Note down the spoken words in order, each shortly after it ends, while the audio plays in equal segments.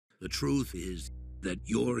The truth is that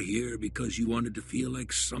you're here because you wanted to feel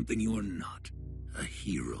like something you're not. A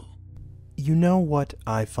hero. You know what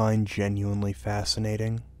I find genuinely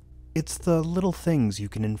fascinating? It's the little things you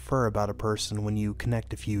can infer about a person when you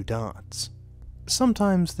connect a few dots.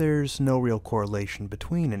 Sometimes there's no real correlation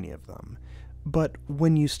between any of them, but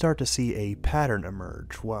when you start to see a pattern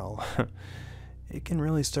emerge, well, it can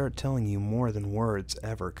really start telling you more than words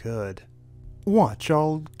ever could. Watch,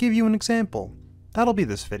 I'll give you an example. That'll be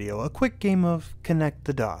this video, a quick game of connect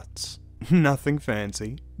the dots. Nothing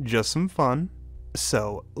fancy, just some fun.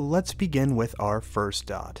 So, let's begin with our first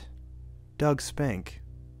dot. Doug Spink.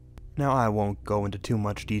 Now I won't go into too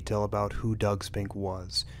much detail about who Doug Spink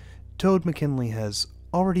was. Toad McKinley has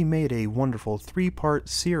already made a wonderful 3-part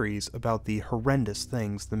series about the horrendous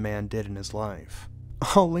things the man did in his life.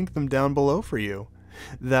 I'll link them down below for you.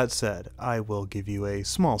 That said, I will give you a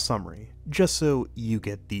small summary, just so you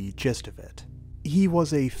get the gist of it. He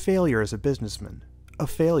was a failure as a businessman, a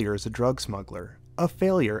failure as a drug smuggler, a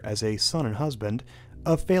failure as a son and husband,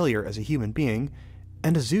 a failure as a human being,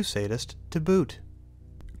 and a zoo sadist to boot.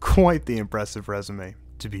 Quite the impressive resume,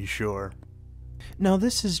 to be sure. Now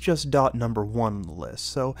this is just dot number 1 on the list,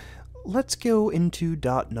 so let's go into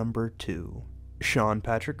dot number 2. Sean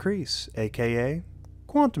Patrick Crease, aka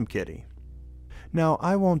Quantum Kitty. Now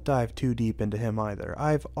I won't dive too deep into him either.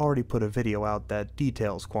 I've already put a video out that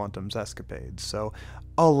details Quantum's escapades, so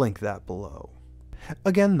I'll link that below.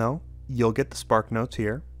 Again though, you'll get the spark notes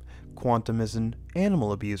here. Quantum is an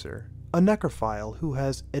animal abuser, a necrophile who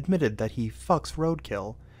has admitted that he fucks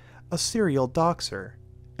roadkill, a serial doxer,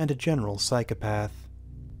 and a general psychopath.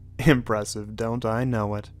 Impressive, don't I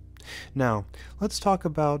know it? Now, let's talk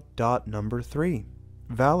about dot number 3.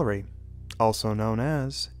 Valerie, also known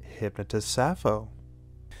as Hypnotist Sappho.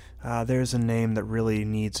 There's a name that really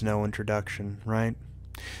needs no introduction, right?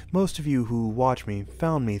 Most of you who watch me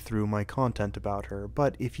found me through my content about her,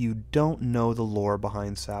 but if you don't know the lore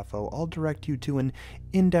behind Sappho, I'll direct you to an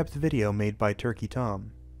in-depth video made by Turkey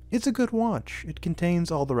Tom. It's a good watch. It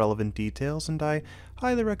contains all the relevant details, and I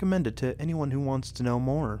highly recommend it to anyone who wants to know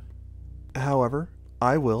more. However,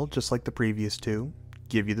 I will, just like the previous two,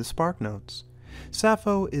 give you the spark notes.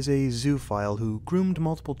 Sappho is a zoophile who groomed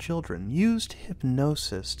multiple children, used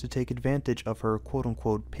hypnosis to take advantage of her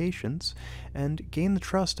quote-unquote patients, and gained the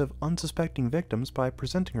trust of unsuspecting victims by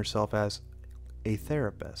presenting herself as a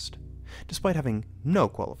therapist, despite having no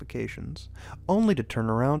qualifications, only to turn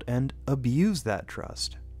around and abuse that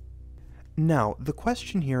trust. Now, the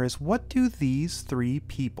question here is, what do these 3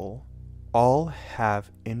 people all have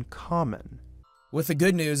in common? With the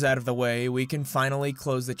good news out of the way, we can finally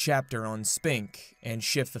close the chapter on Spink and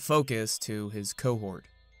shift the focus to his cohort.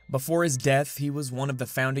 Before his death, he was one of the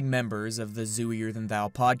founding members of the Zooier Than Thou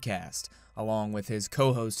podcast, along with his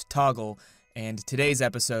co-host Toggle, and today's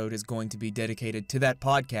episode is going to be dedicated to that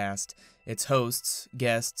podcast, its hosts,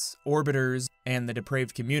 guests, orbiters, and the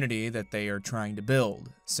depraved community that they are trying to build,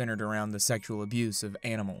 centered around the sexual abuse of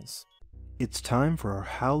animals. It's time for our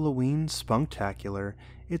Halloween Spunktacular.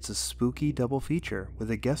 It's a spooky double feature with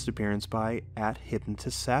a guest appearance by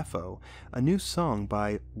 @Hypnotist Sappho, a new song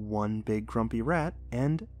by One Big Grumpy Rat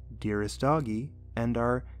and Dearest Doggy, and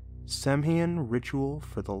our Samhain Ritual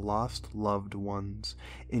for the Lost Loved Ones.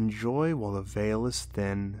 Enjoy while the veil is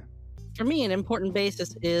thin. For me, an important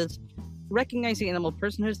basis is recognizing animal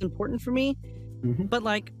personhood is important for me, but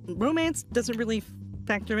like romance doesn't really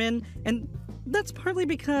factor in, and that's partly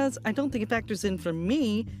because I don't think it factors in for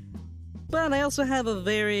me, but I also have a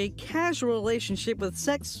very casual relationship with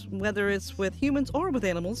sex, whether it's with humans or with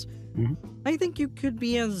animals. I think you could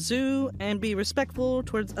be a zoo and be respectful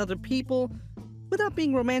towards other people without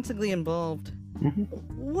being romantically involved.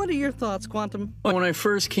 What are your thoughts, Quantum? When I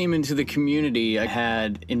first came into the community, I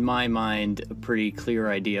had, in my mind, a pretty clear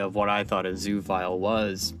idea of what I thought a zoophile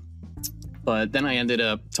was. But then I ended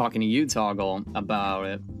up talking to you, Toggle, about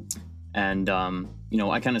it. And, you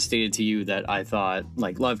know, I kind of stated to you that I thought,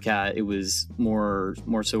 like Love Cat, it was more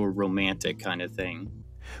so a romantic kind of thing.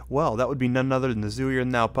 Well, that would be none other than the Zooier Than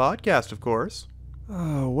Thou podcast, of course.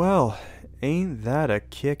 Oh, well, ain't that a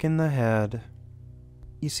kick in the head.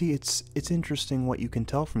 You see, it's interesting what you can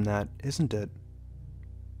tell from that, isn't it?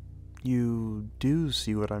 You do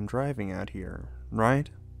see what I'm driving at here, right?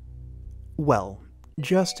 Well,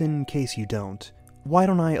 just in case you don't, why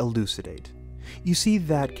don't I elucidate? You see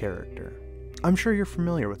that character. I'm sure you're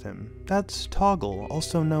familiar with him. That's Toggle,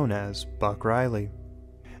 also known as Buck Riley.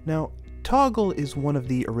 Now, Toggle is one of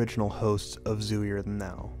the original hosts of Zooier Than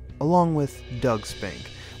Thou, along with Doug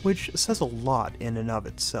Spink, which says a lot in and of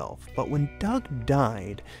itself, but when Doug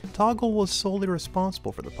died, Toggle was solely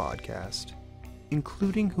responsible for the podcast.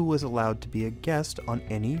 including who was allowed to be a guest on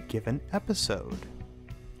any given episode.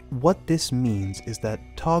 What this means is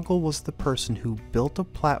that Toggle was the person who built a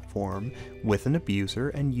platform with an abuser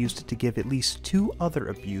and used it to give at least 2 other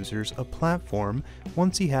abusers a platform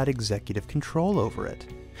once he had executive control over it.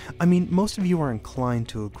 I mean, most of you are inclined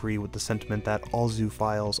to agree with the sentiment that all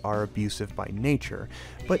zoophiles are abusive by nature,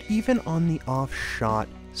 but even on the off shot,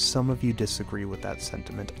 some of you disagree with that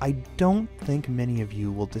sentiment. I don't think many of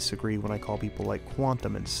you will disagree when I call people like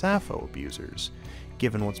Quantum and Sappho abusers,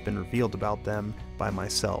 given what's been revealed about them by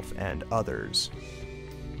myself and others.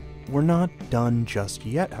 We're not done just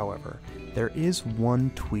yet, however. There is one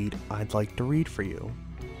tweet I'd like to read for you,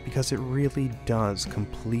 because it really does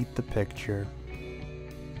complete the picture.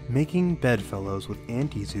 Making bedfellows with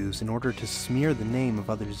anti-zoos in order to smear the name of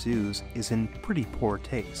other zoos is in pretty poor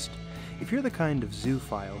taste. If you're the kind of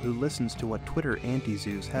zoophile who listens to what Twitter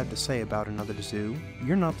anti-zoos had to say about another zoo,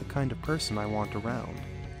 you're not the kind of person I want around.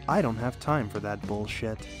 I don't have time for that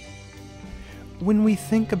bullshit. When we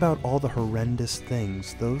think about all the horrendous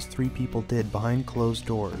things those 3 people did behind closed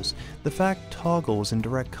doors, the fact Toggle was in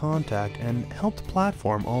direct contact and helped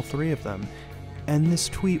platform all 3 of them, and this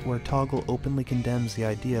tweet where Toggle openly condemns the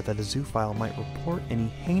idea that a zoophile might report any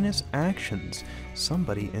heinous actions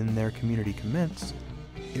somebody in their community commits,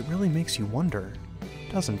 it really makes you wonder,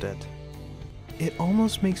 doesn't it? It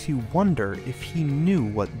almost makes you wonder if he knew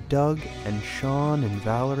what Doug and Sean and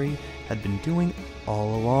Valerie had been doing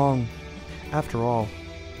all along. After all,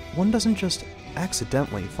 one doesn't just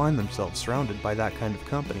accidentally find themselves surrounded by that kind of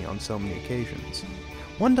company on so many occasions.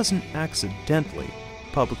 One doesn't accidentally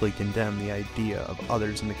publicly condemn the idea of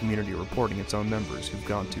others in the community reporting its own members who've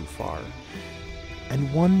gone too far.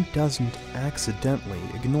 And one doesn't accidentally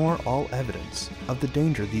ignore all evidence of the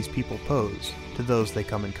danger these people pose to those they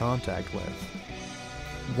come in contact with.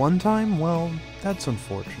 One time, well, that's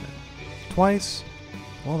unfortunate. Twice,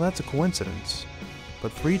 well, that's a coincidence.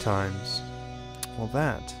 But 3 times, well,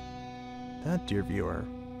 that, dear viewer,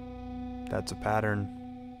 that's a pattern.